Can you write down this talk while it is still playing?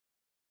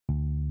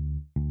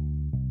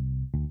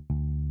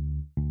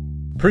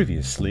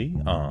Previously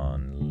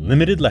on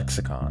Limited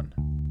Lexicon,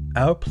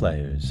 our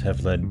players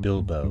have led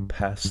Bilbo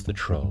past the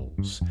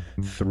trolls,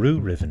 through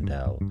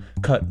Rivendell,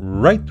 cut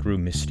right through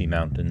Misty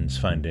Mountains,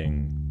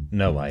 finding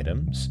no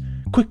items,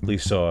 quickly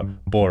saw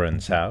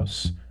Boren's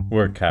house,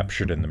 were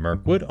captured in the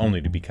Mirkwood,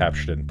 only to be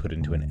captured and put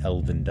into an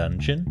elven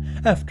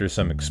dungeon, after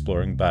some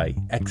exploring by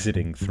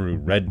exiting through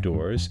red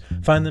doors,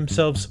 find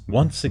themselves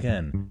once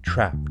again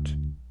trapped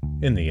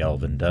in the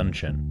elven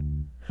dungeon.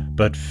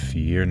 But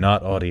fear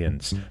not,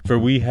 audience, for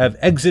we have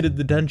exited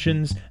the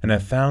dungeons and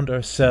have found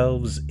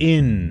ourselves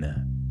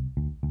in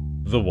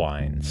the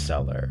wine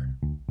cellar.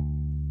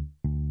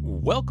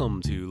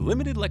 Welcome to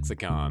Limited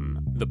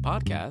Lexicon, the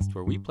podcast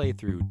where we play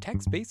through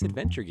text-based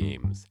adventure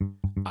games.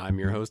 I'm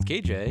your host,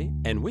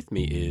 KJ, and with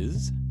me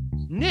is...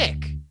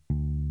 Nick!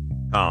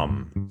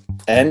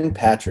 And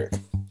Patrick.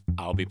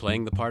 I'll be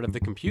playing the part of the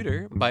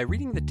computer by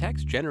reading the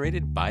text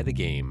generated by the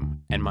game,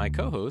 and my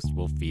co-host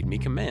will feed me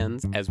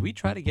commands as we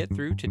try to get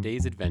through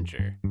today's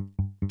adventure.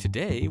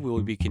 Today, we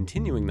will be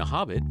continuing The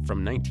Hobbit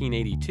from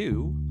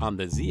 1982 on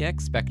the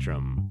ZX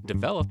Spectrum,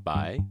 developed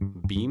by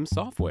Beam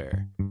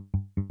Software.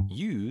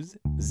 Use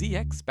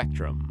ZX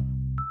Spectrum.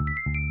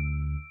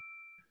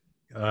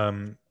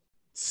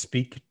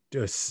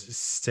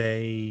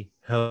 Say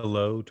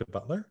hello to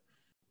Butler.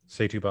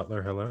 Say to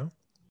Butler hello.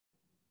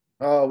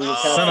 Oh, we were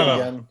Son of captured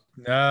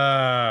a- again.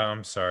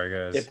 I'm sorry,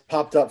 guys. It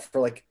popped up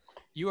for like...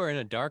 You are in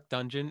a dark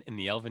dungeon in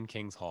the Elven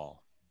King's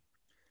Hall.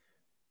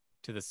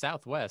 To the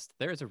southwest,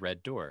 there is a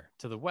red door.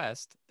 To the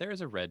west, there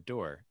is a red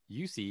door.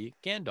 You see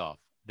Gandalf,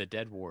 the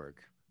dead warg.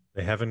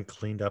 They haven't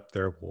cleaned up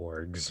their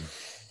wargs.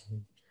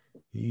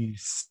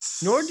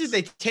 Nor did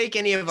they take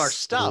any of our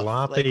stuff.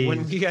 Sloppy, like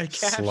when we got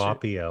captured.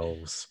 sloppy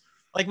elves.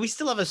 Like we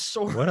still have a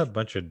sword. What a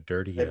bunch of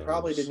dirty They elves.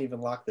 probably didn't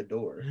even lock the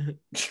door.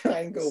 Try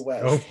and go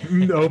west.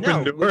 Open No,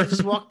 door. we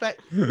just walk back.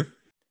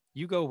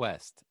 You go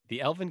west.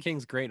 The Elven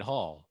King's Great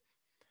Hall.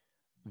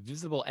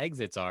 Visible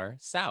exits are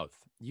south.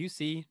 You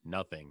see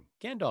nothing.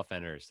 Gandalf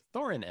enters.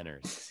 Thorin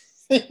enters.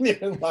 They didn't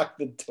even lock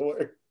the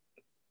door.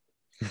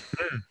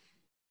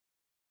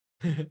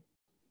 You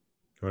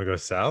want to go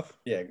south?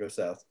 Yeah, go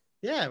south.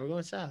 Yeah, we're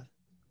going south.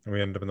 And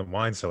we end up in the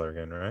wine cellar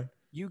again, right?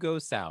 You go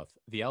south.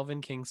 The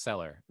Elven King's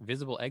cellar.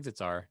 Visible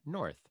exits are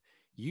north.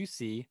 You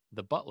see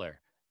the butler.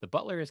 The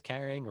butler is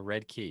carrying a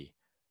red key.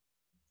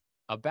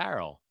 A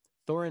barrel.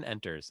 Thorin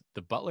enters.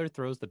 The butler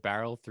throws the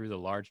barrel through the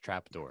large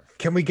trapdoor.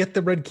 Can we get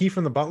the red key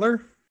from the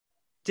butler?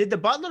 Did the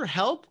butler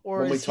help,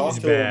 or When we is talked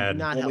he to bad. him,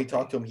 not when we helping?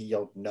 talked to him, he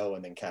yelled no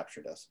and then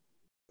captured us.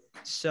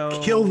 So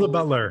Kill the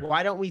butler.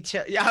 Why don't we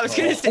tell? Yeah, I was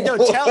gonna say no.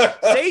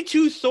 Say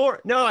to Thor.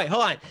 No, wait,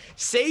 hold on.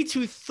 Say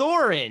to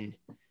Thorin,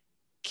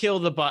 kill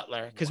the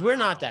butler, because we're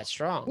not that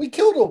strong. We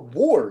killed a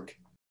warg.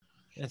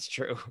 That's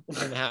true.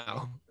 For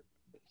now,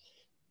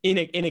 in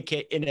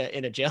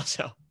a jail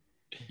cell.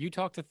 You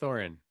talk to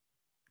Thorin.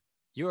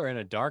 You are in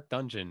a dark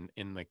dungeon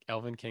in the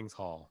Elven King's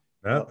Hall.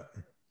 Oh.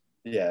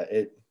 Yeah,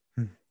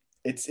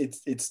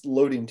 it's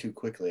loading too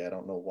quickly. I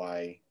don't know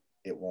why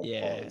it won't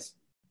pause.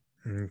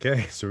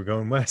 Okay, so we're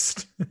going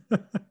west.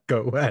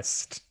 Go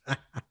west.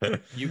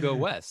 You go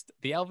west.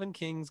 The Elven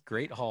King's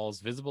Great Hall's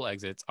visible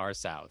exits are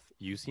south.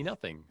 You see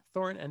nothing.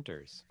 Thorin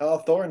enters.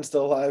 Oh, Thorin's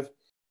still alive.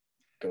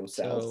 Go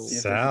south. So- See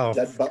if there's a South.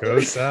 dead butler. Go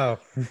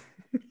south.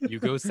 You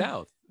go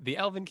south. The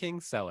Elven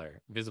King's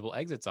cellar. Visible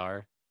exits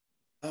are...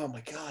 Oh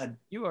my god.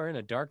 You are in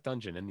a dark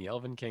dungeon in the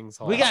Elven King's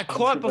Hall. We got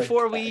caught Entered right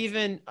before we back.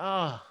 even.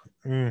 Oh,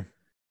 Mm.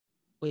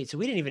 wait. So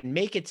we didn't even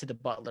make it to the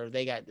butler.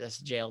 They got us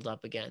jailed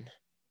up again,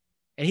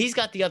 and he's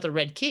got the other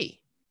red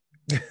key.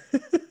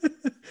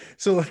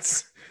 So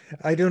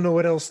I don't know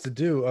what else to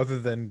do other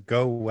than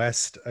go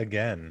west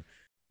again.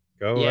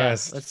 Go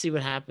west. Let's see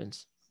what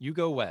happens. You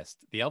go west.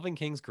 The Elven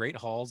King's Great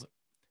Hall's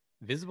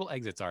visible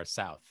exits are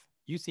south.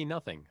 You see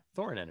nothing.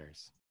 Thorin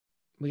enters.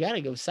 We got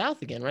to go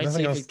south again, right? Nothing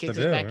See if else it kicks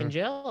to us do, back huh? in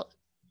jail.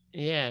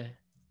 Yeah.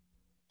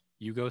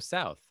 You go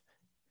south.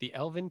 The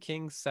Elven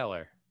King's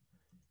cellar.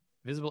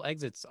 Visible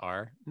exits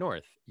are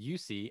north. You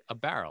see a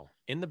barrel.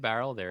 In the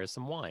barrel, there is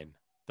some wine.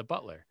 The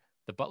butler.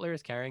 The butler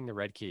is carrying the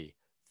red key.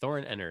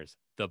 Thorin enters.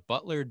 The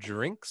butler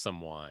drinks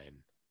some wine.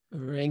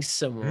 Ring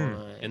some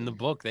wine. In the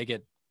book, they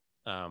get,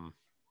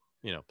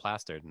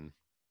 plastered. And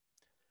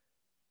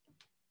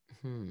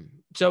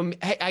So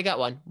hey, I got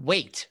one.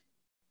 Wait.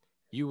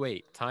 you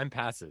wait. Time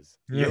passes.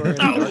 Yeah. You are in a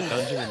dark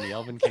dungeon in the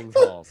Elven King's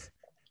halls.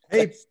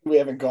 Hey, We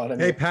haven't gone hey,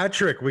 anywhere.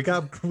 Patrick,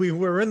 we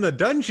were in the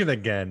dungeon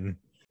again.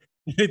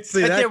 But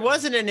there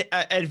wasn't an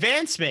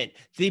advancement.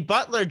 The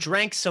butler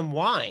drank some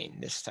wine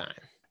this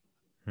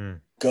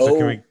time. Go, So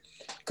can we-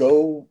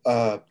 go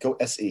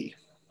SE.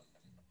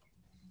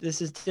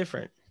 This is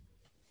different.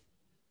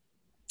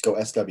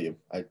 Go SW.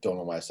 I don't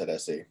know why I said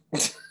SE.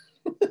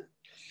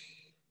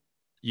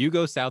 You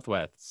go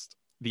southwest.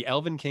 The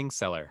Elven King's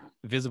cellar.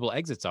 Visible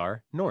exits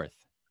are north.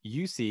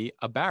 You see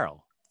a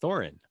barrel.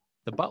 Thorin.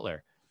 The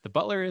butler. The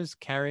butler is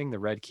carrying the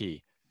red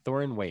key.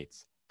 Thorin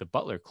waits. The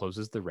butler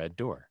closes the red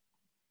door.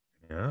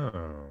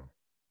 Oh.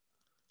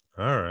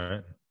 All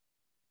right.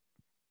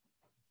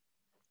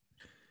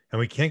 And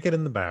we can't get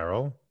in the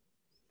barrel.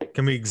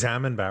 Can we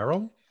examine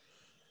barrel?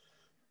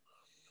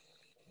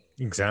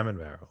 Examine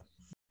barrel.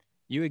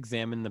 You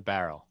examine the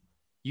barrel.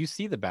 You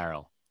see the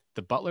barrel.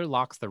 The butler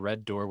locks the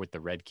red door with the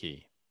red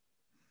key.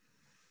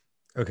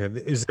 Okay,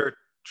 is there a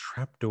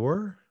trap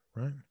door?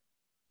 Right?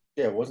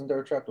 Yeah, wasn't there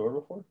a trap door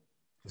before?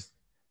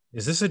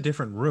 Is this a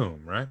different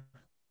room, right?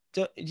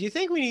 Do you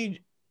think we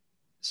need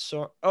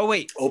Oh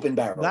wait, Open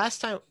barrel. last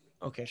time.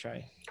 Okay,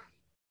 try.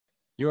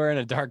 You are in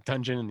a dark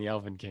dungeon in the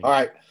Elven King. All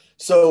right.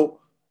 So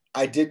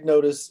I did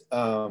notice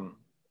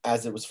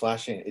as it was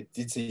flashing, it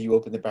did say you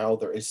open the barrel.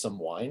 There is some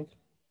wine.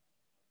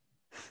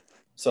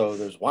 So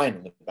there's wine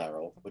in the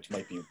barrel, which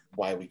might be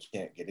why we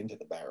can't get into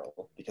the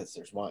barrel because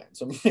there's wine.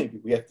 So maybe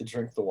we have to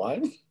drink the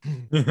wine.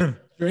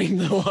 Drink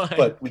the wine.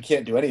 But we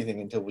can't do anything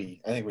until I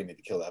think we need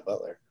to kill that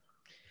butler.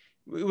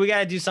 We got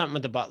to do something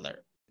with the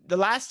butler. The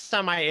last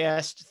time I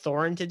asked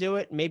Thorin to do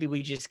it, maybe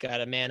we just got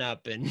to man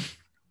up and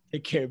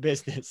take care of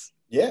business.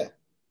 Yeah.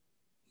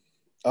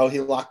 Oh, he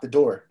locked the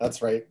door.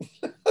 That's right.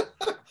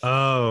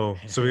 Oh,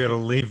 so we got to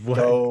leave.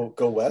 Go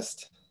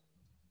west.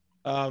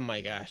 Oh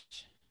my gosh.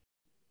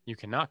 You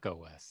cannot go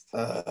west.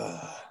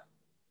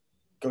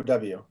 Go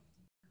W.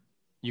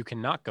 You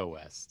cannot go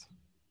west.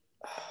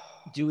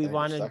 Do we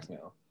want to?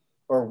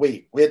 Or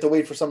wait, we have to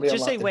wait for somebody to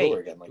Just unlock say the wait. door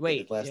again, like we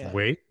did last time.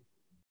 Wait.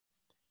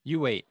 You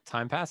wait.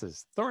 Time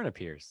passes. Thorin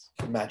appears.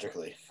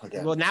 Magically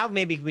again. Well, now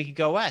maybe we could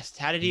go west.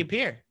 How did he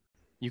appear?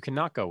 You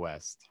cannot go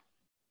west.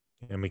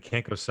 And we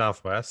can't go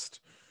southwest.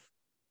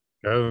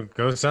 Go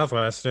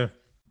southwest.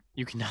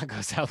 You cannot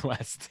go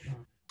southwest.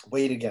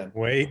 Wait again.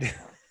 Wait.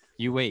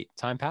 You wait.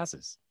 Time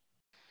passes.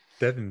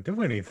 That didn't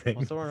do anything.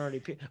 Well, Thorin already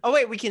appeared. Oh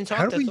wait, we can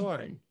talk to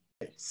Thorin.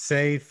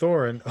 Say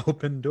Thorin,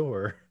 open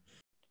door.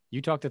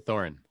 You talk to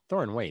Thorin.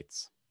 Thorin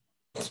waits.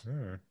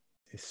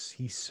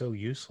 He's so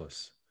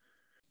useless.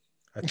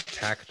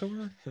 Attack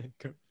door?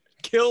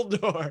 Kill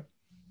door.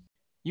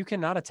 You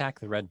cannot attack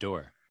the red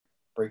door.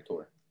 Break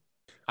door.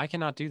 I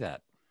cannot do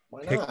that.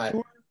 Why Pick not?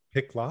 door?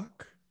 Pick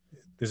lock?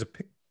 There's a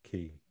pick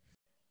key.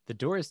 The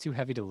door is too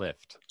heavy to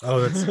lift.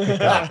 Oh, that's pick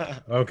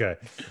lock. Okay.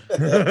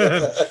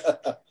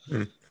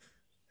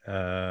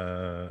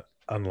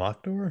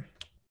 Unlock door?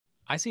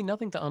 I see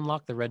nothing to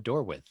unlock the red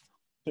door with.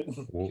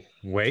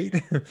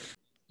 Wait.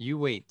 You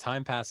wait.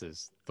 Time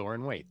passes.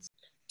 Thorin waits.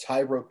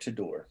 Tie rope to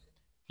door.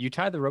 You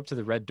tie the rope to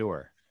the red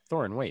door.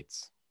 Thorin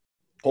waits.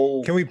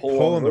 Pull. Can we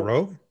pull on the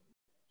rope?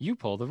 You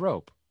pull the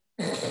rope.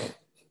 All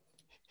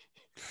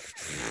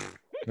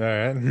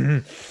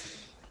right.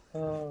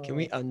 Can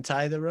we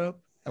untie the rope?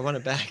 I want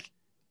it back.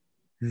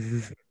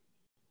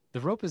 The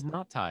rope is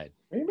not tied.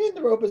 What do you mean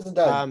the rope isn't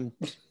tied?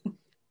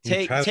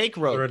 Take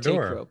rope. red Take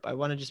door. rope. I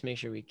want to just make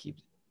sure we keep.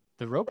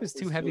 The rope is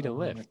too heavy to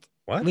lift.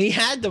 What? We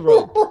had the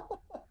rope.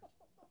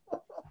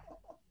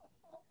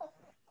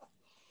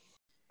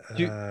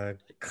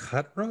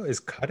 Cut rope? Is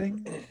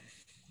cutting?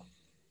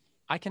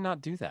 I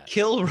cannot do that.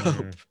 Kill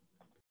rope.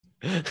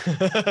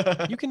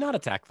 You cannot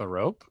attack the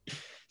rope.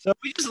 So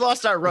we just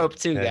lost our rope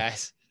too, Okay.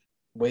 guys.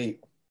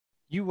 Wait.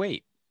 You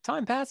wait.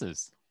 Time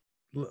passes.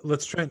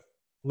 Let's try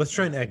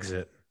and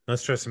exit.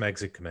 Let's try some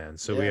exit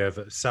commands. So we Yeah. have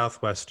a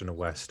southwest and a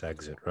west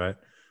exit, right?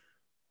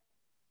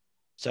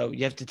 So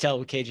you have to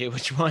tell KJ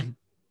which one.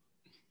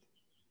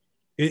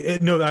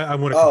 No, I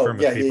want to confirm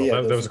with people.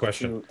 Yeah. That was a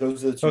question.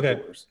 Those are the two Okay.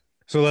 doors.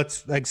 So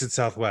let's exit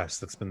southwest.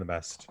 That's been the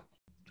best.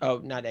 Oh,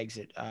 not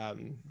exit.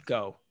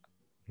 Go.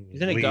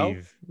 Isn't it go?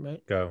 Leave.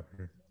 Right. Go.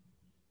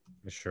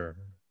 Sure.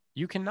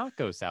 You cannot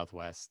go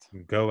southwest.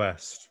 Go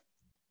west.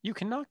 You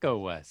cannot go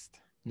west.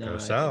 No, Go I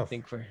south.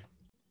 think we're.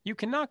 You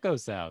cannot go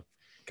south.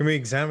 Can we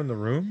examine the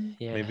room?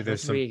 Yeah. Maybe there's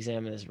let's some.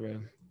 re-examine this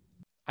room.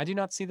 I do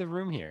not see the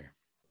room here.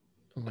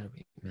 What are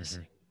we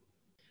missing?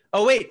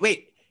 Oh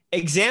wait.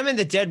 Examine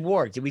the dead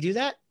warg. Did we do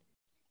that?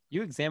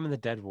 You examine the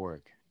dead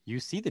warg. You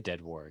see the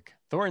dead warg.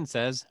 Thorin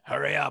says,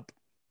 "Hurry up."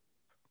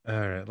 All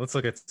right, let's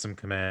look at some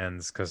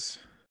commands because,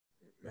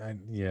 I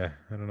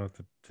don't know what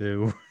to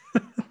do. I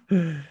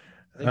think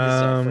this is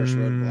our first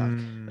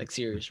roadblock, like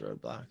serious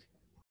roadblock.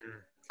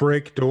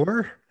 Break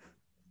door.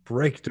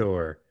 Break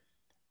door.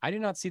 I do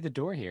not see the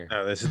door here.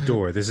 No, there's a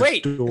door. There's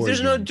Wait, a door. if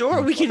there's no you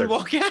door, we can mother-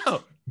 walk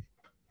out.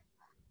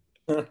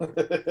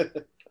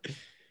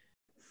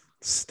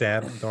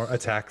 Stab Thorn.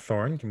 Attack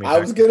Thorn. Can we? I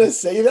was gonna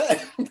say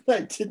that, but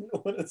I didn't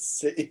want to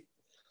say.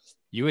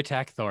 You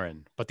attack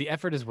Thorin, but the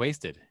effort is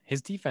wasted.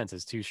 His defense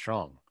is too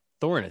strong.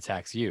 Thorin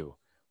attacks you.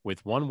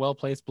 With one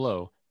well-placed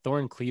blow,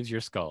 Thorin cleaves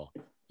your skull.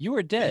 You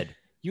are dead.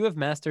 You have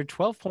mastered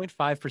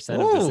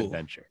 12.5% of this Ooh.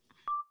 adventure.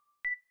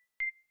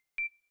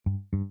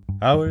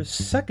 Our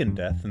second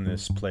death in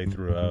this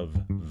playthrough of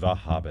The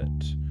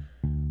Hobbit.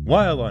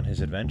 While on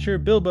his adventure,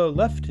 Bilbo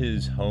left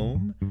his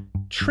home,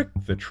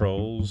 tricked the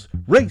trolls,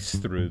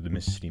 raced through the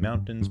misty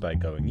mountains by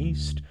going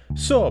east,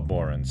 saw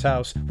Boran's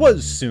house,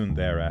 was soon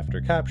thereafter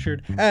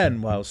captured,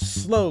 and while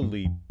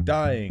slowly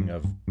dying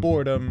of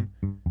boredom,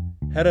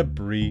 had a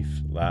brief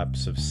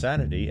lapse of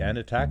sanity and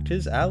attacked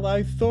his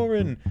ally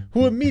Thorin,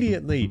 who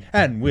immediately,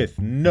 and with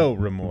no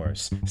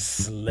remorse,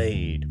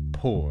 slayed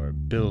poor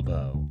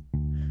Bilbo.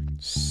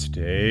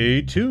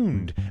 Stay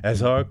tuned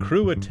as our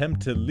crew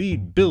attempt to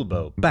lead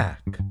Bilbo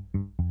back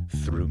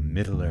through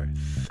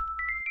Middle-earth.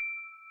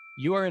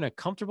 You are in a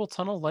comfortable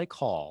tunnel-like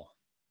hall.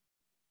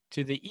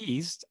 To the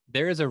east,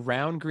 there is a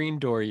round green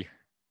door.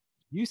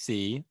 You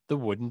see the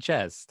wooden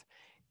chest.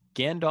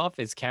 Gandalf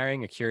is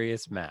carrying a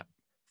curious map.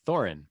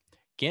 Thorin.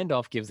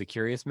 Gandalf gives the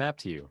curious map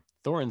to you.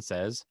 Thorin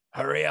says,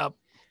 "Hurry up."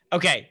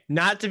 Okay,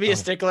 not to be a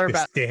stickler This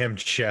about. damn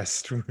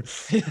chest.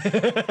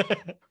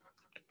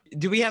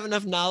 Do we have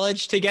enough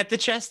knowledge to get the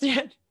chest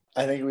yet?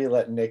 I think we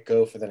let Nick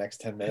go for the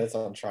next 10 minutes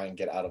on try and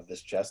get out of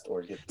this chest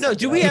or get. No,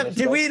 do something we out of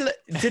have?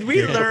 this Did we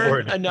Yeah, go for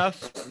learn it.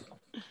 enough,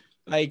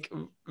 like,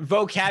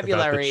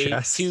 vocabulary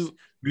chest? to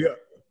Yeah.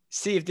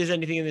 see if there's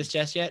anything in this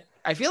chest yet?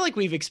 I feel like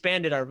we've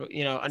expanded our,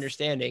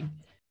 understanding.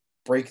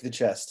 Break the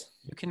chest.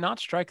 You cannot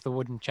strike the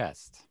wooden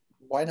chest.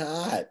 Why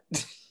not?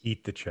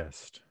 Eat the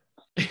chest.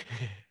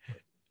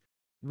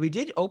 We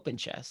did open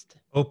chest.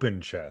 Open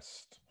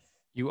chest.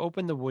 You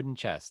open the wooden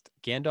chest.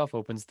 Gandalf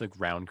opens the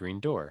round green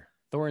door.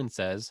 Thorin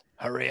says,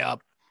 "Hurry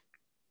up."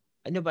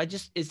 I know, but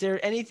is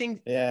there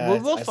anything? Yeah,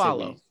 we'll I say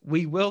follow.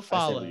 We will I say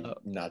follow.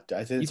 we not.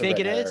 I think You it's think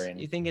a it red is? herring.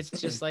 You think it's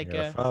just like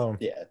Yeah, a? follow.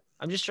 Yeah.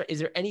 I'm just trying. Is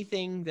there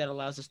anything that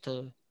allows us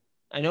to?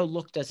 I know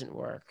look doesn't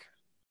work.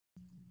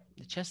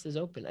 The chest is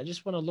open. I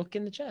just want to look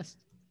in the chest.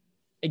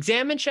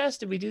 Examine chest.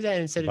 Did we do that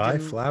instead of Buy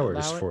doing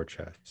flowers allow it? for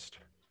chest.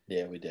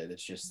 Yeah, we did.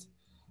 It's just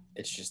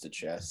a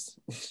chest.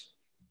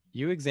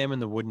 You examine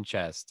the wooden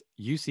chest.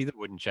 You see the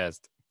wooden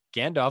chest.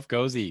 Gandalf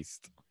goes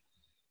east.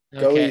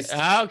 Go Okay. east.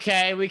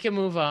 Okay, we can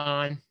move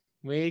on.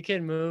 We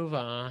can move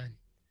on.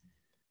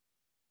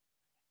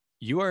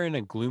 You are in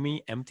a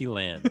gloomy, empty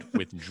land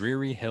with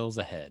dreary hills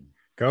ahead.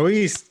 Go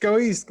east. Go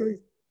east. Go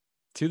east.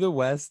 To the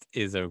west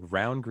is a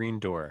round green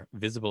door.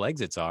 Visible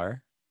exits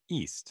are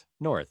east,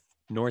 north,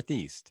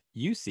 northeast.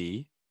 You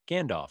see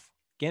Gandalf.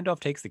 Gandalf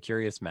takes the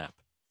curious map.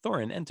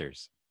 Thorin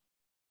enters.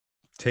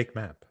 Take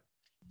map.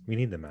 We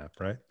need the map,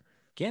 right?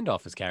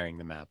 Gandalf is carrying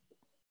the map.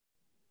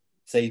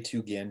 Say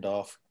to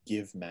Gandalf,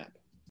 give map.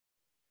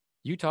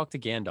 You talk to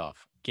Gandalf.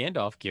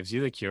 Gandalf gives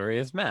you the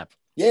curious map.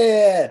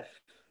 Yeah,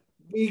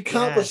 we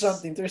accomplished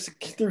Yes. something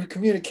through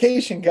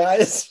communication,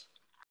 guys.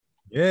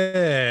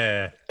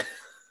 Yeah.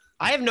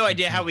 I have no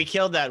idea how we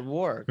killed that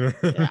warg.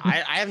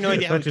 I have no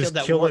idea how Not we just killed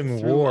that killing warg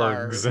through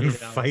our, wargs and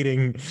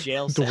fighting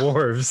jail cell.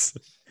 dwarves.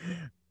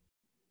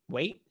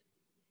 Wait.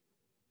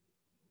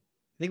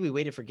 I think we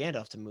waited for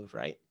Gandalf to move,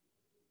 right?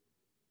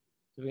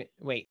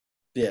 Wait.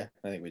 Yeah,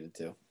 I think we did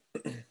too.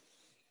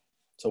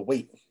 So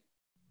wait.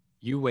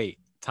 You wait.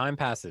 Time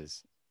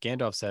passes.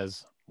 Gandalf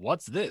says,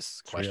 "What's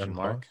this?" Should we Question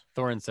mark. unpause?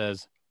 Thorin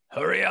says,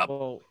 "Hurry up."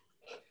 Well,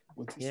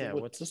 What's this, Yeah,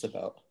 what's this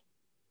about?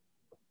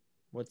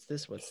 what's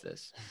this? What's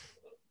this?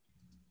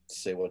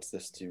 Say what's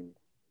this to?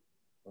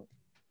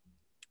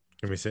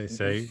 Can we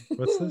say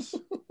what's this?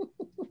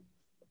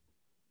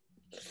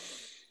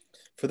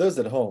 For those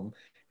at home,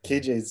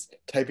 KJ's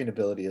typing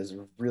ability is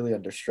really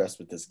under stress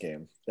with this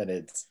game, and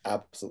it's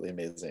absolutely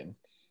amazing.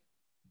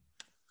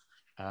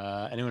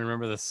 Anyone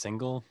remember the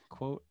single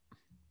quote?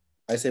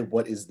 I say,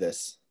 what is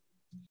this?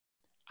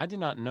 I did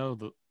not know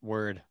the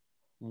word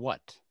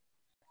 "what."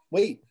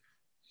 Wait.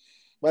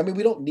 Well, I mean,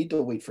 we don't need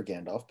to wait for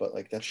Gandalf, but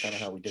like that's kind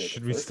of how we did it.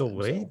 Should the we first still time,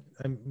 wait?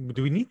 so.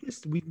 Do we need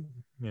this?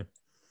 Yeah.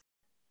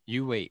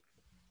 You wait.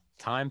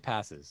 Time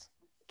passes.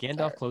 Gandalf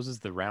Alright. closes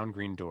the round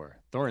green door.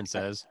 Thorin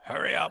says,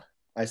 "Hurry up."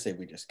 I say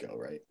we just go,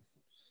 right?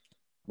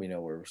 We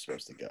know where we're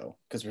supposed to go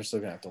because we're still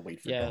gonna have to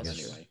wait for Yeah, Dawn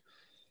that's anyway.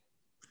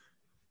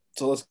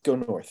 So let's go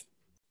north.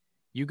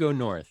 You go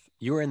north.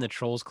 You are in the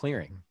Troll's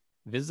clearing.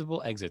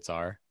 Visible exits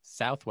are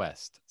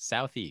southwest,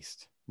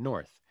 southeast,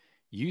 north.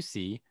 You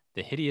see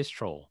the hideous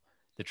troll.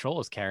 The troll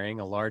is carrying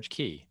a large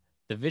key.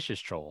 The vicious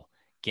troll.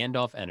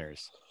 Gandalf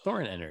enters.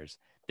 Thorin enters.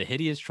 The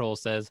hideous troll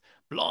says,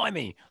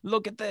 "Blimey,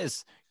 look at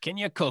this. Can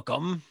you cook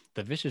 'em?"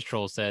 The vicious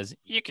troll says,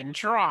 "You can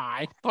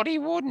try, but he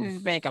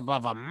wouldn't make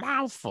above a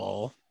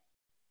mouthful."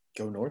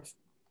 Go north.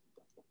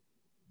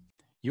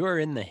 You are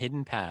in the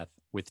hidden path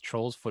with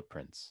troll's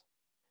footprints.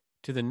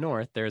 To the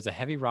north, there is a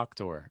heavy rock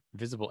door.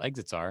 Visible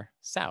exits are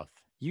south.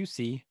 You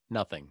see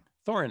nothing.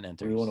 Thorin Do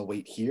enters. we want to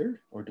wait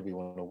here, or do we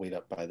want to wait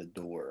up by the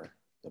door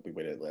that we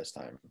waited last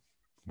time?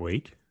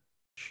 Wait.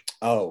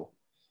 Oh,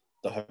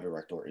 the heavy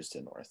rock door is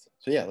to north.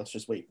 So yeah, let's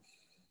just wait.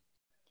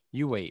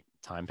 You wait.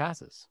 Time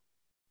passes.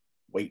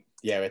 Wait.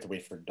 Yeah, we have to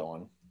wait for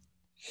dawn.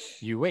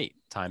 You wait.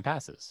 Time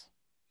passes.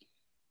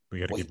 We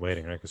got to Wait. keep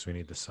waiting, right? Because we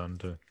need the sun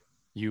to.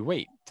 You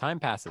wait. Time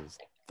passes.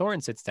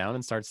 Thorin sits down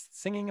and starts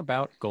singing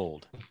about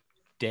gold.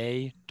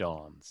 Day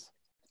dawns.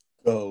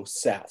 Go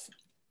south.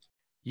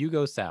 You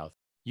go south.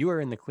 You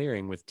are in the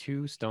clearing with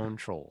two stone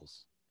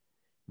trolls.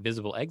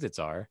 Visible exits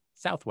are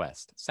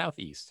southwest,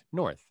 southeast,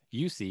 north.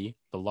 You see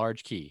the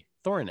large key.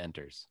 Thorin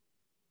enters.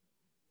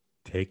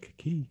 Take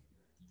key.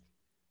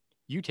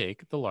 You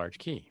take the large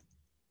key.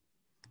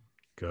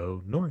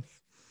 Go north.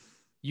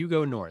 You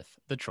go north,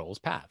 the troll's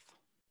path.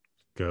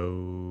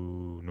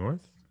 Go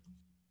north.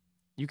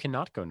 You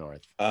cannot go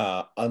north.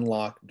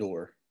 Unlock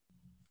door.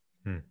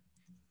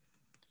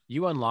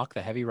 You unlock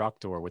the heavy rock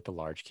door with the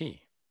large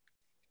key.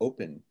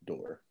 Open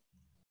door.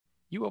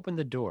 You open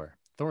the door.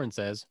 Thorin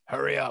says,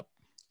 "Hurry up."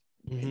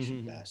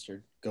 Patient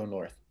bastard. Go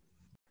north.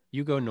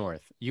 You go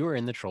north. You are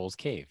in the troll's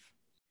cave.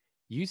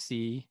 You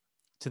see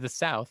to the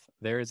south,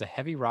 there is a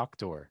heavy rock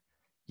door.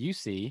 You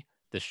see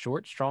the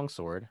short, strong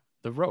sword,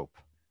 the rope.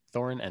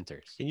 Thorin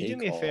enters. Can you do Take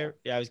me a all. favor?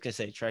 Yeah, I was gonna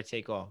say try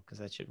take all because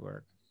that should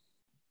work.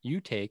 You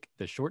take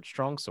the short,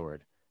 strong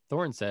sword.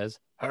 Thorin says,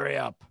 hurry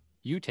up.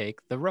 You take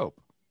the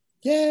rope.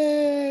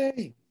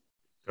 Yay!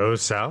 Go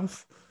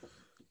south.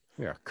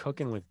 We are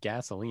cooking with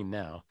gasoline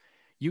now.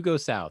 You go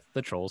south,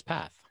 the troll's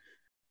path.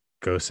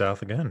 Go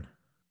south again.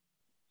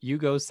 You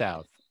go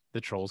south,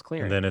 the troll's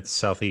clearing. And then it's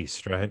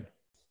southeast, right?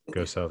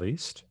 Go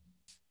southeast.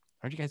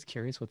 Aren't you guys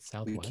curious what's We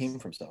southwest? came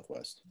from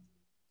southwest.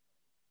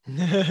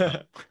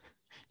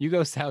 You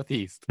go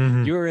southeast.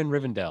 Mhm. You are in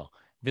Rivendell.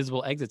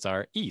 Visible exits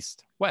are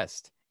east,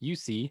 west. You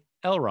see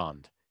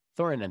Elrond.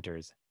 Thorin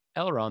enters.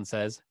 Elrond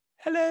says,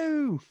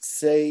 hello.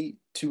 Say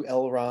to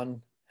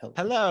Elrond, hello.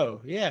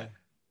 Hello. Yeah.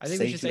 I think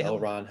Say we should to say hello.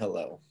 Elrond,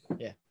 hello.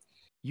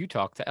 You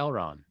talk to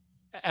Elrond.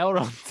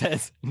 Elrond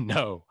says,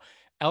 no.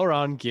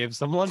 Elrond gives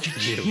some lunch to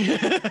you.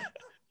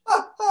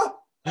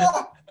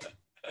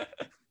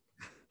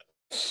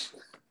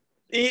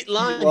 Eat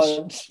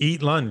lunch.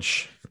 Eat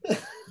lunch.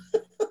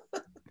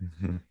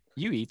 Mhm.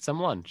 You eat some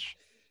lunch.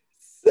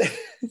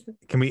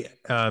 Can we say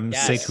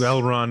Yes. to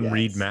Elrond, Yes.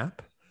 read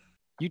map?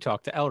 You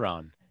talk to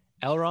Elrond.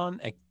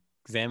 Elrond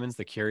examines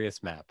the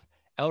curious map.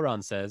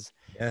 Elrond says,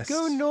 Yes.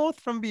 go north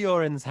from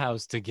Bjorn's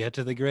house to get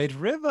to the great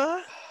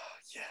river.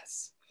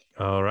 Yes.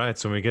 All right.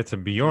 So when we get to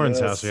Bjorn's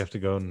house, we Yes. have to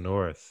go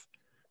north.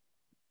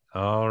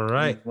 All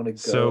right. want to go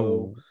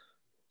So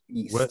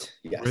east. we're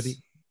Yes. the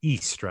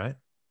east, right?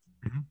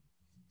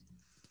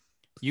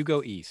 You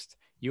go east.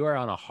 You are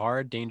on a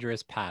hard,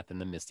 dangerous path in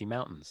the misty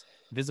mountains.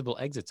 Visible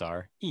exits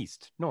are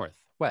east, north,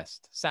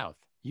 west, south.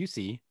 You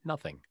see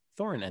nothing.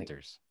 Thorin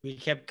enters. We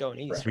kept going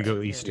east. Right. We go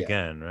right? east Yeah.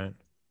 again, right?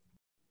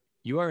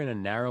 You are in a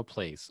narrow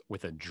place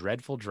with a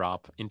dreadful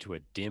drop into a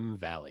dim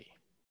valley.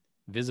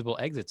 Visible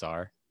exits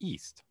are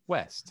east,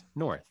 west,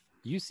 north.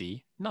 You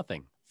see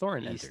nothing.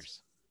 Thorin East.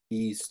 enters.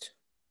 East.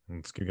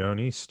 Let's keep going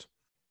east.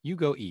 You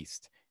go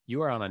east.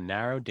 You are on a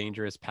narrow,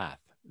 dangerous path.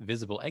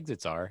 Visible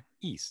exits are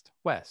east,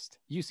 west.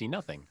 You see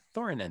nothing.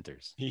 Thorin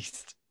enters.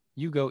 East.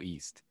 You go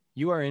east.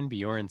 You are in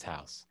Bjorn's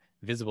house.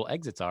 Visible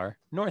exits are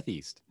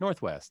northeast,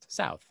 northwest,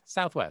 south,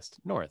 southwest,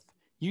 north.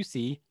 You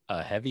see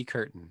a heavy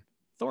curtain.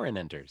 Thorin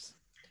enters.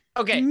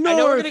 Okay. I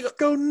know we're gonna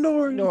go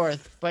north.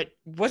 north, but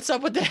what's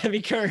up with the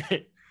heavy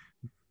current?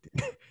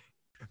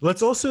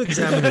 Let's also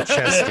examine the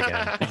chest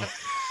again.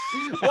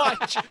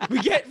 Watch. We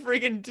get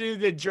friggin' to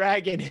the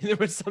dragon, and there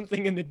was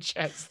something in the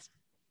chest.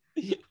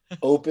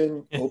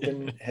 Open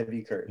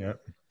heavy curtain. Yep.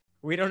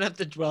 We don't have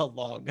to dwell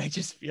long. I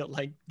just feel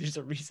like there's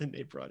a reason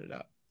they brought it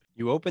up.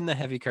 You open the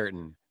heavy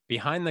curtain.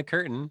 Behind the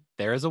curtain,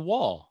 there is a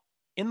wall.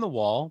 In the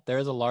wall, there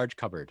is a large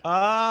cupboard.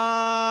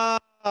 Oh,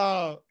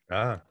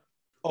 Ah,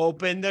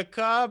 open the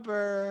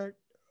cupboard.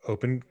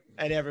 open.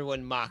 And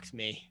everyone mocked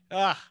me.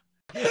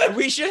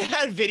 We should have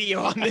had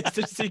video on this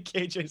to see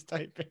KJ's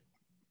typing.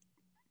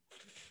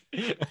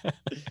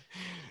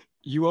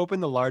 You open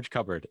the large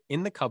cupboard.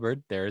 In the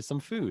cupboard, there is some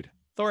food.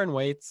 Thorin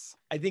waits.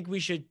 I think we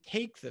should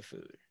take the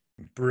food.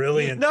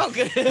 Brilliant. No,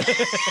 good. 'Cause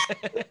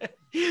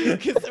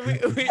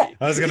I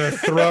was going to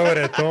throw it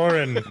at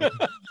Thorin, but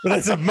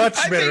that's a much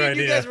I better figured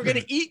idea. you guys were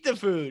gonna eat the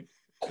food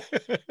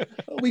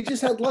We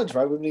just had lunch.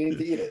 Why would we need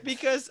to eat it?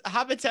 because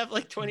hobbits have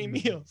like 20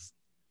 meals.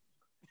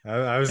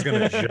 I was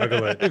going to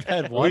juggle it. We've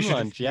had We one should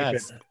lunch, keep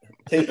it.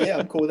 yes. Yeah,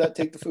 I'm cool with that.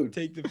 Take the food.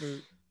 Take the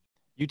food.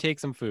 You take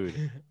some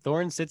food.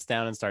 Thorin sits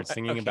down and starts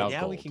singing Okay, about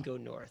now gold. we can go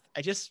north.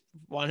 I just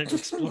wanted to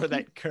explore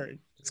that current.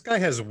 This guy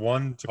has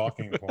one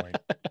talking point.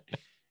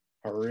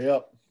 Hurry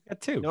up. Got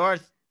two.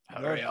 North.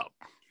 Hurry up.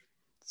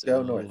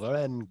 Go north. Silver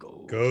and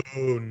gold. Go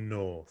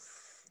north.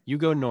 You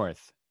go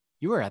north.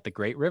 You are at the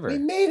Great River. We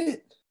made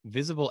it.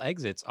 Visible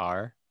exits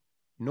are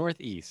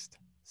northeast,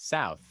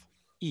 south,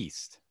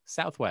 east,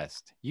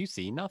 southwest. You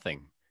see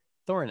nothing.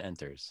 Thorin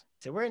enters.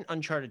 So we're in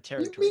uncharted What do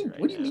territory. you mean? right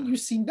What do you now. mean you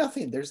see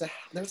nothing? There's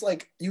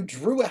like you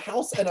drew a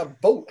house and a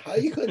boat. How are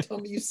you gonna tell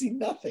me you see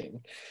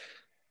nothing?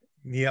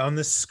 Yeah, on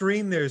the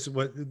screen there's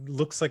what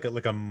looks like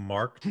a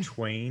Mark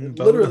Twain boat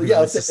on Literally, the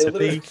yeah. It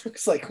literally Mississippi.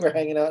 looks like we're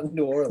hanging out in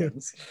New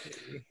Orleans.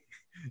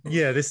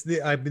 Yeah, this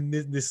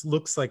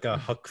looks like a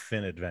Huck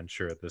Finn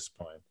adventure at this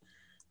point.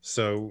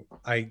 So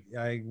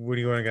what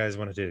do you guys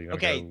want to do? You wanna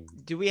Okay, go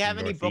do we have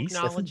any book northeast?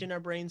 I think- knowledge in our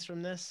brains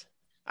from this?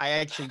 I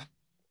actually,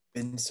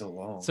 Been so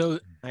long. So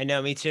I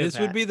know, me too. this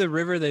would Pat. be the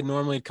river they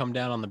normally come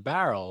down on the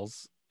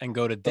barrels and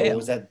go to Oh, Dale.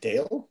 was that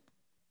Dale?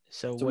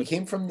 So, So we what's-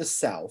 came from the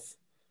south.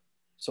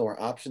 So our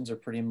options are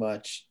pretty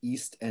much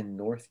east and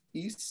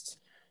northeast.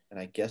 And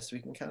I guess we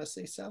can kind of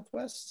say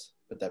southwest,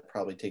 but that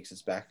probably takes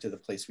us back to the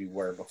place we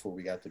were before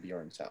we got to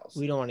Bjorn's house.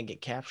 we don't want to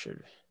get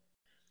captured.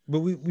 But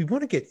we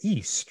want to get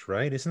east,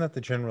 right? Isn't that the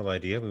general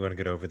idea? We want to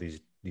get over these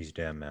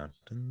damn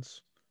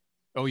mountains.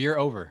 Oh, you're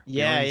over.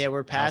 Yeah, Bjorn's yeah,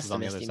 we're house past is the on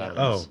the other Misty side of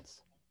Mountains. the mountains.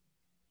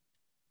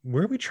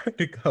 Where are we trying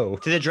to go?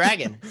 To the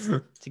dragon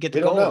to get the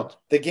We don't know. gold.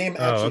 The game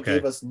Oh, actually okay.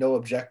 gave us no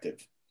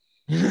objective.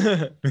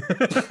 Well,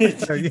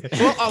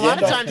 a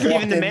lot of times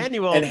even the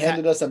manual and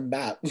handed us a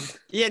map.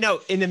 Yeah,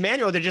 no, in the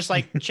manual they're just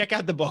like, check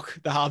out the book,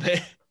 The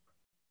Hobbit.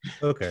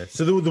 Okay,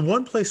 so the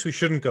one place we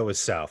shouldn't go is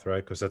south,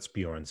 right? Because that's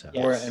Bjorn's house.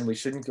 Yes. And we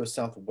shouldn't go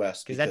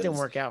southwest Because that didn't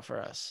work out for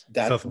us.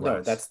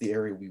 Southwest. That's the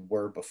area we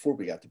were before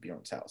we got to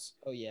Bjorn's house.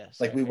 Oh yes.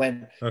 Like we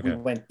went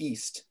Okay.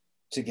 east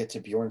to get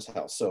to Bjorn's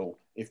house. So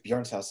if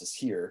Bjorn's house is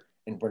here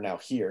and we're now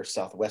here,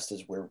 southwest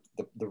is where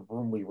the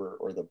room we were,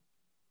 or the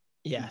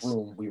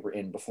room we were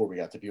in before we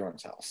got to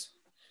Bjorn's house.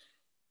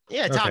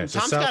 Yeah, Tom. Okay, so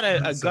Tom's got a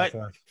gut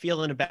southwest.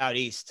 feeling about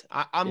east.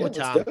 I'm with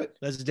let's Tom. do it.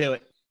 Let's do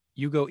it.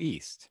 You go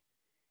east.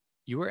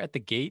 You are at the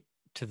gate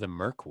to the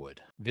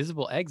Mirkwood.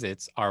 Visible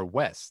exits are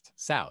west,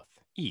 south,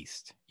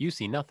 east. You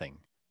see nothing.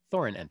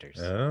 Thorin enters.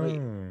 Oh, Wait.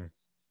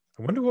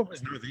 I wonder what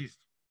was northeast.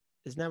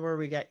 Isn't that where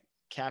we got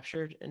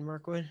captured in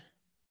Mirkwood?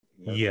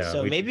 Yeah.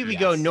 So maybe we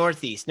go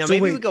northeast. No, So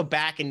maybe wait. we go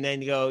back and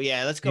then go.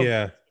 Yeah, let's go.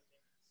 Yeah.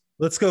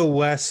 Let's go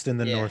west and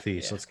then Yeah,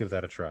 northeast. yeah. Let's give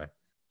that a try.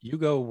 You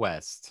go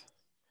west.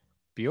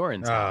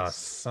 Bjorn's Ah, house.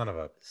 son of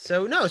a.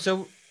 So no,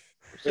 so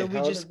Wait,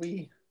 we just.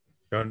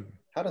 Go,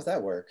 how does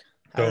that work?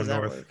 How go does that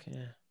north. work?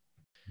 Yeah.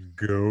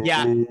 Go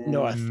Yeah,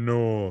 north.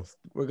 north.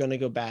 We're gonna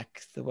go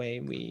back the way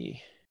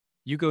we.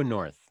 You go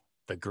north.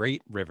 The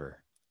Great River.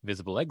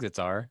 Visible exits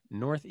are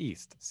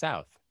northeast,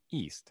 south,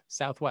 east,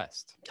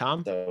 southwest.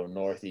 Tom. So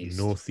northeast.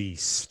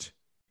 Northeast.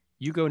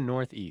 You go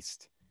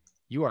northeast.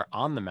 You are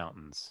on the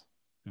mountains.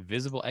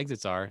 Visible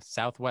exits are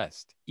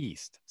southwest,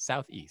 east,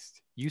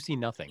 southeast. You see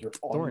nothing. You're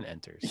on- Thorin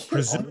enters. You're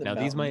on the Now,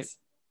 mountains.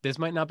 This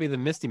might not be the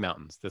Misty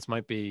Mountains. This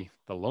might be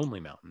the Lonely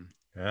Mountain.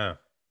 Yeah.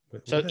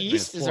 So What-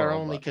 east is our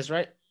plural, only but- because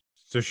right.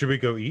 So should we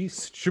go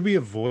east? Should we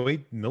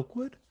avoid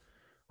Milkwood?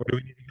 Or do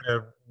we need to get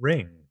a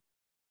ring?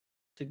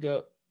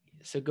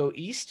 So go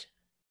east.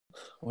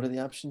 What are the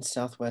options?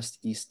 Southwest,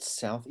 east,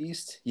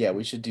 southeast? Yeah,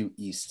 we should do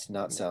east,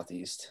 not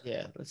southeast.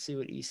 Yeah, let's see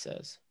what east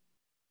says.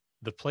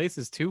 The place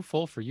is too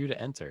full for you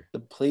to enter. The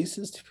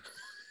places.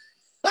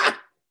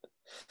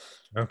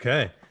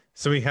 Okay.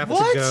 So we have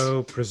What? to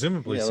go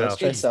presumably Yeah, let's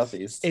try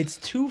southeast. southeast. It's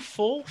too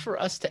full for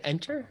us to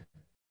enter.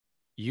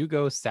 You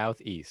go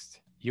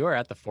southeast. You are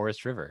at the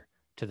Forest River.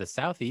 To the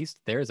southeast,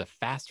 there is a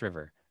fast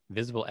river.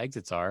 Visible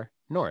exits are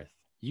north.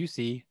 You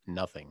see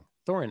nothing.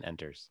 Thorin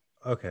enters.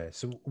 Okay.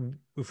 So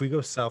if we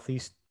go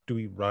southeast, do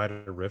we ride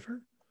a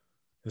river?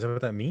 Is that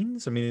what that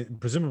means? I mean,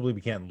 presumably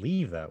we can't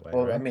leave that way.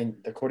 Well, right? I mean,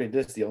 according to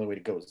this, the only way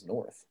to go is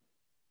north.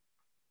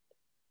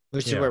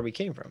 Which is Yeah. where we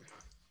came from.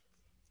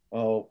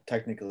 Oh,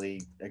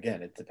 technically,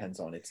 again, it depends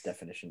on its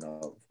definition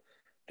of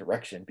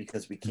direction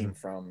because we came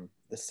from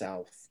the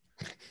south.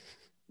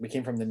 We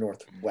came from the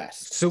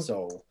northwest.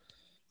 So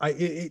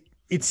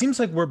it seems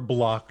like we're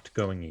blocked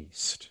going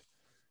east.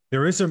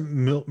 There is a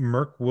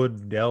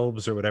Mirkwood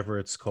Elves or whatever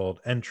it's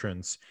called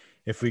entrance.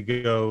 If we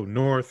go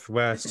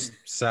northwest,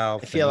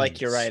 south, I feel and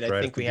like you're right. east,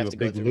 I think we have do to a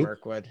go big through loop.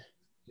 Mirkwood.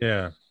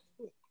 Yeah.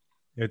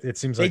 It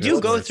seems They like do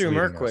that's go where it's through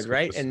leading us, Mirkwood,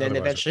 right? because And then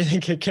otherwise eventually they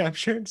get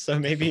captured. So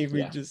maybe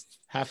we Yeah. just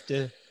have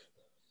to.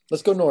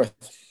 let's go north.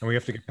 and we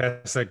have to get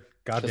past that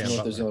Because goddamn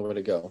north is the butler. only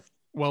way to go.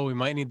 Well, we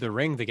might need the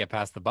ring to get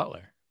past the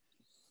butler.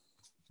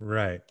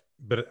 Right.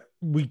 But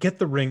we get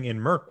the ring in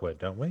Mirkwood,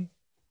 don't we?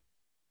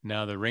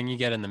 No, the ring you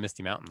get in the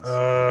Misty Mountains.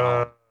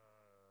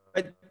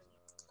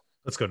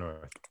 Let's go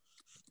north.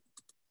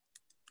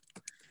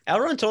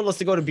 Elrond told us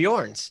to go to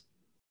Bjorn's.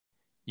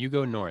 You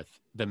go north.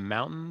 The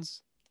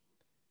mountains.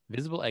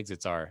 Visible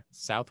exits are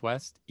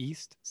southwest,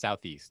 east,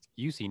 southeast.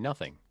 You see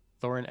nothing.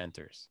 Thorin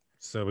enters.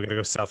 So we gotta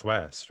go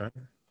southwest, right?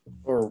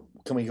 Or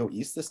can we go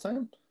east this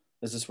time?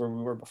 Is this where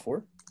we were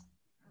before?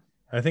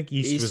 I think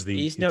east was the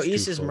east. No, it's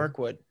east too is full.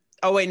 Mirkwood.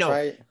 Oh wait, no.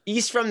 Try...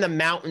 East from the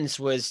mountains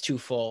was too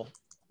full.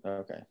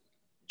 Okay.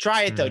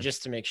 Try it though, Mhm.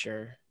 just to make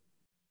sure.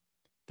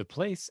 The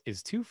place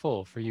is too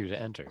full for you to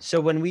enter. So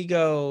when we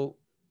go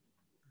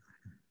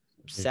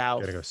You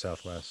south, Gotta go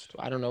southwest.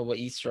 I don't know what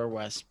east or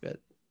west, but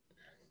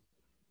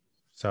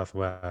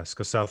Southwest.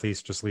 Because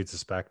southeast just leads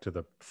us back to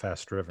the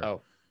fast river.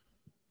 oh,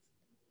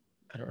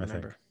 I don't I think.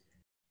 remember.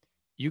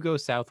 You go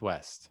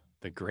southwest,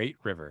 the Great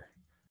River.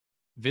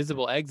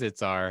 Visible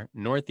exits are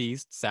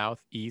northeast,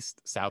 south,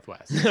 east,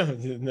 southwest.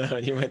 No,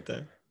 you went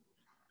there.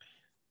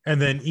 And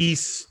then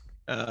east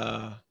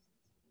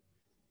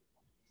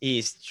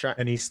East. Try.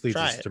 and east leads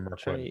Try us it. to Try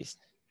Mirkwood. east.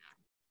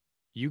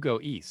 You go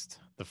east,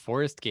 the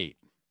Forest Gate.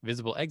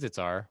 Visible exits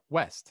are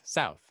west,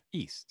 south,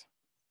 east.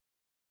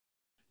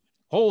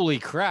 Holy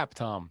crap,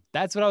 Tom.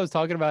 That's what I was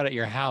talking about at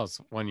your house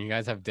when you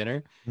guys have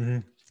dinner.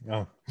 Mhm.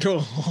 Oh.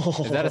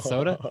 Is that a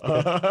soda?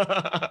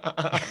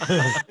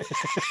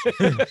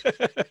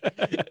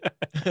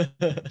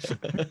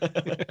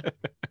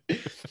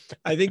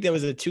 I think that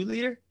was a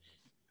 2-liter.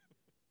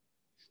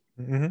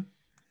 Mm-hmm.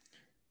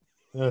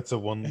 That's a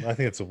one. I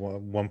think it's a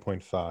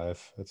 1.5.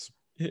 It's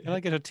Can I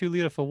get a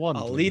 2-liter for one?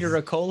 A please? liter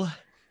of cola.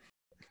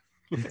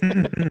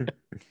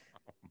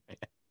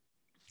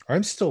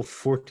 I'm still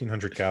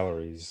 1,400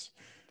 calories.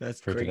 That's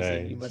For crazy.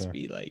 today, You must so-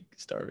 be like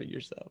starving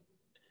yourself.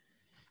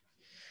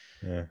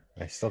 Yeah,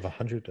 I still have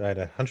 100. I had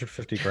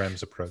 150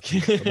 grams of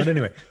protein. But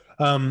anyway,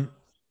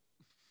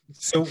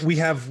 So we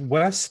have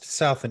west,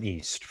 south, and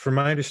east. From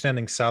my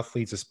understanding, south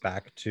leads us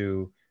back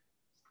to,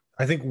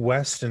 I think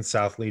west and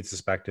south leads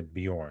us back to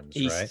Bjorn's,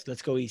 East. right?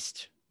 Let's go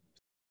east.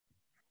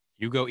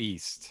 You go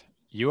east.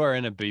 You are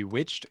in a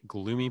bewitched,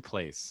 gloomy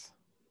place.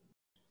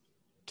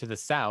 To the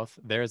south,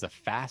 there is a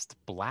fast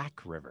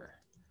black river.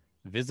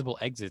 Visible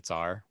exits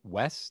are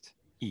west,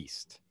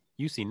 east.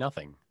 You see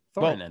nothing.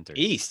 Thorin Well, enters.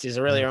 east is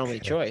really our only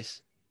Okay.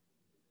 choice.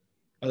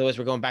 Otherwise,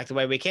 we're going back the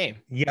way we came.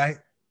 Yeah.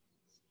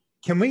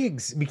 Can we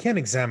can't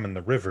examine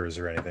the rivers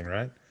or anything,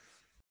 right?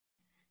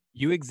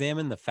 You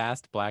examine the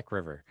fast black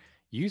river.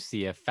 You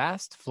see a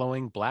fast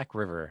flowing black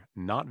river,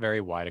 not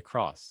very wide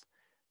across.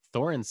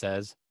 Thorin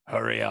says,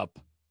 "Hurry up."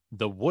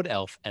 The wood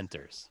elf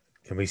enters.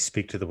 Can we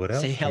speak to the wood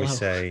elf? Say Can we hello.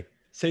 say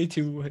Say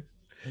to hello?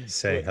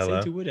 Say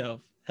to Wood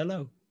Elf.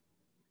 Hello.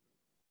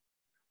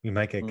 We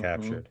might get Mhm.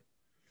 captured.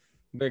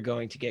 We're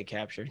going to get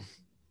captured.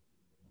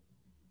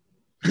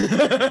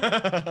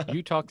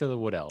 You talk to the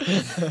wood elf.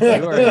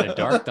 You are in a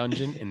dark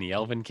dungeon in the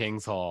Elven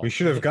King's Hall. We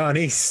should have gone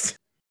east.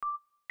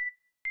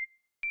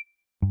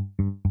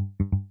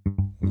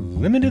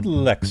 Limited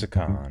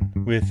Lexicon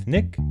with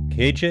Nick,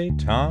 KJ,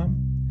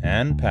 Tom,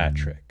 and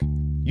Patrick.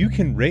 You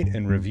can rate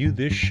and review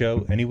this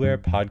show anywhere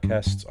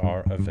podcasts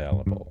are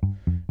available.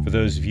 For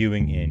those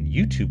viewing in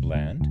YouTube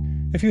land,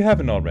 if you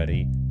haven't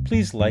already,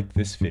 please like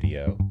this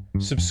video,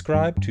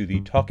 subscribe to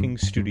the Talking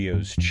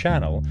Studios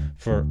channel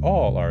for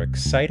all our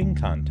exciting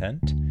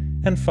content,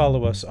 and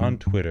follow us on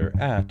Twitter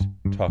at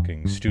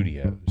Talking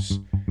Studios.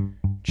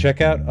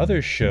 Check out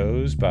other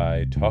shows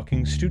by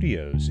Talking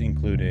Studios,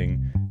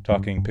 including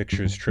Talking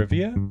Pictures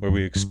Trivia, where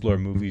we explore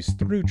movies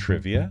through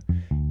trivia,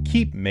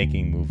 Keep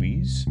Making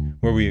Movies,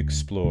 where we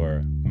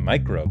explore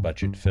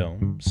micro-budget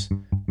films,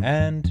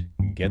 and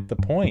Get the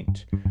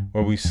Point,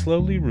 where we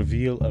slowly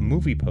reveal a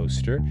movie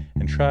poster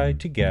and try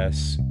to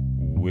guess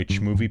which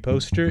movie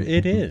poster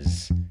it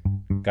is.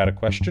 Got a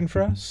question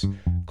for us?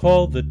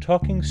 Call the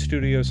Talking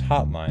Studios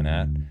hotline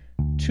at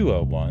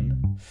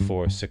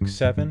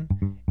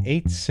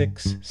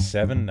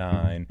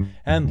 201-467-8679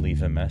 and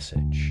leave a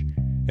message.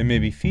 It may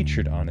be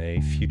featured on a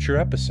future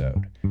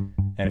episode.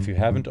 And if you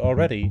haven't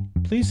already,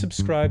 please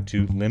subscribe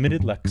to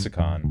Limited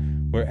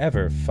Lexicon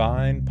wherever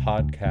fine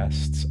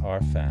podcasts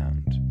are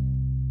found.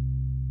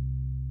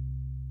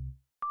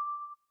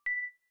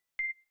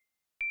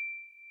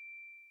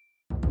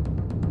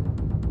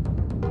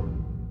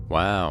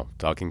 Wow,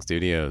 Talking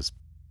Studios.